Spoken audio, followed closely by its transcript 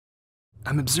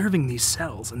I'm observing these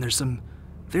cells, and there's some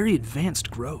very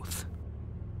advanced growth.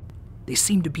 They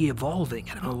seem to be evolving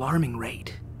at an alarming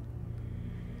rate.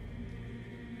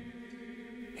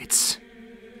 It's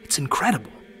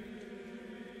incredible.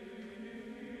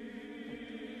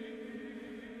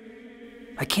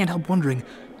 I can't help wondering,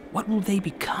 what will they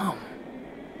become?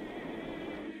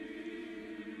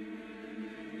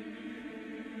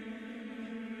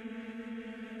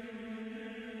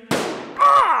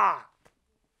 Ah!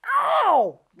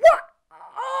 Oh! What?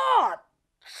 Oh!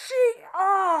 Gee!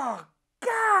 Oh!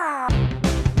 God!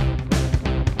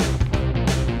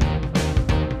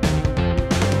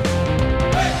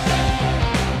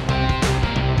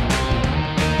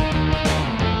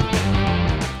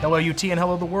 Hello UT and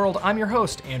hello the world, I'm your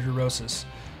host, Andrew Rosas.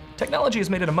 Technology has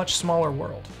made it a much smaller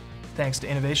world. Thanks to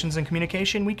innovations in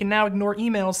communication, we can now ignore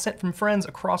emails sent from friends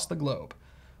across the globe.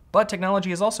 But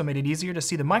technology has also made it easier to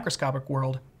see the microscopic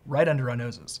world right under our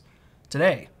noses.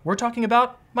 Today, we're talking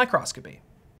about microscopy.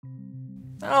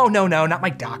 Oh, no, not my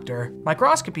doctor.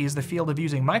 Microscopy is the field of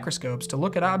using microscopes to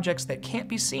look at objects that can't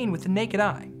be seen with the naked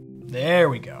eye. There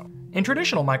we go. In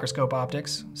traditional microscope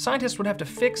optics, scientists would have to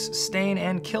fix, stain,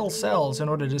 and kill cells in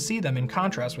order to see them in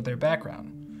contrast with their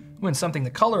background. When something the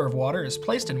color of water is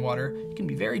placed in water, it can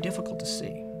be very difficult to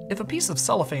see. If a piece of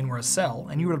cellophane were a cell,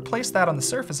 and you were to place that on the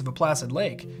surface of a placid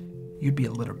lake, you'd be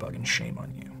a litter bug and shame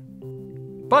on you.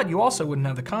 But you also wouldn't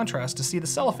have the contrast to see the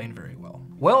cellophane very well.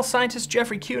 Well, scientist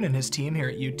Jeffrey Kuhn and his team here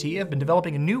at UT have been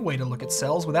developing a new way to look at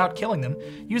cells without killing them,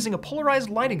 using a polarized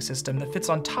lighting system that fits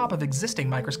on top of existing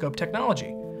microscope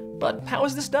technology. But how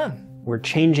is this done? We're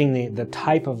changing the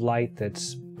type of light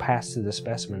that's passed through the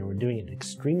specimen. We're doing it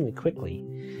extremely quickly.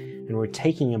 And we're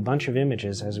taking a bunch of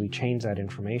images as we change that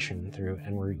information through,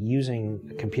 and we're using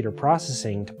computer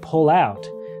processing to pull out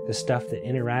the stuff that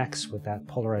interacts with that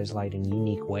polarized light in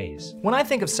unique ways. When I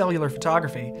think of cellular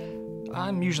photography,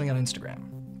 I'm usually on Instagram.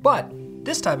 But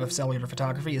this type of cellular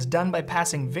photography is done by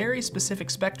passing very specific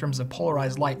spectrums of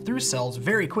polarized light through cells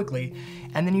very quickly,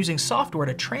 and then using software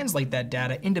to translate that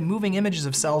data into moving images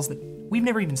of cells that we've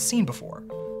never even seen before.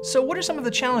 So what are some of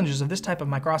the challenges of this type of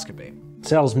microscopy?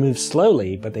 Cells move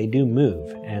slowly, but they do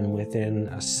move. And within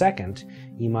a second,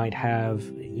 you might have,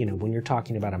 when you're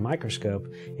talking about a microscope,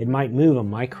 it might move a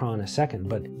micron a second,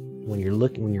 but when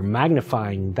you're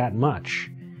magnifying that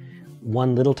much,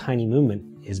 one little tiny movement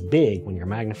is big when you're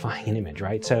magnifying an image,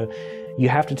 right? So you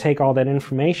have to take all that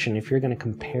information. If you're going to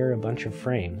compare a bunch of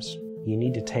frames, you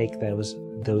need to take those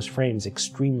frames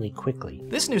extremely quickly.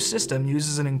 This new system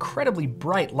uses an incredibly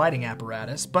bright lighting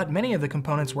apparatus, but many of the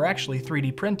components were actually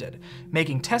 3D printed,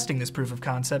 making testing this proof of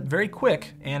concept very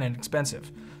quick and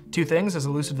inexpensive. Two things as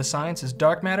elusive the science as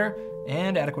dark matter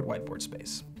and adequate whiteboard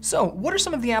space. So what are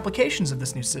some of the applications of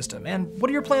this new system, and what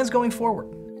are your plans going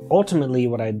forward? Ultimately,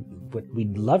 what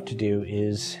we'd love to do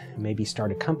is maybe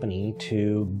start a company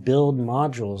to build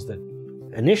modules that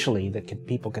initially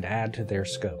people could add to their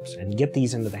scopes and get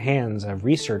these into the hands of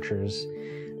researchers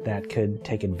that could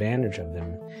take advantage of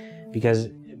them. Because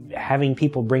having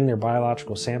people bring their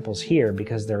biological samples here,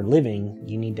 because they're living,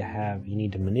 you need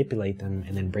to manipulate them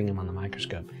and then bring them on the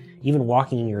microscope. Even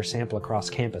walking your sample across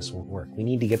campus won't work. We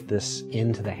need to get this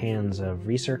into the hands of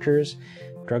researchers,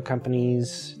 drug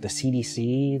companies, the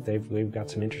CDC. We've got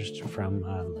some interest from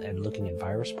looking at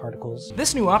virus particles.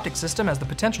 This new optic system has the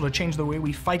potential to change the way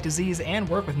we fight disease and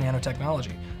work with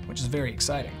nanotechnology, which is very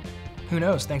exciting. Who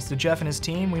knows, thanks to Jeff and his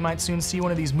team, we might soon see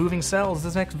one of these moving cells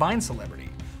as the next Vine celebrity.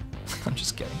 I'm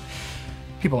just kidding.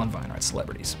 People on Vine aren't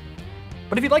celebrities.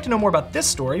 But if you'd like to know more about this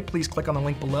story, please click on the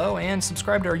link below and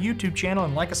subscribe to our YouTube channel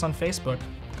and like us on Facebook,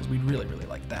 because we'd really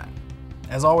like that.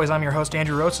 As always, I'm your host,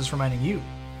 Andrew Rosas, reminding you,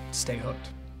 stay hooked.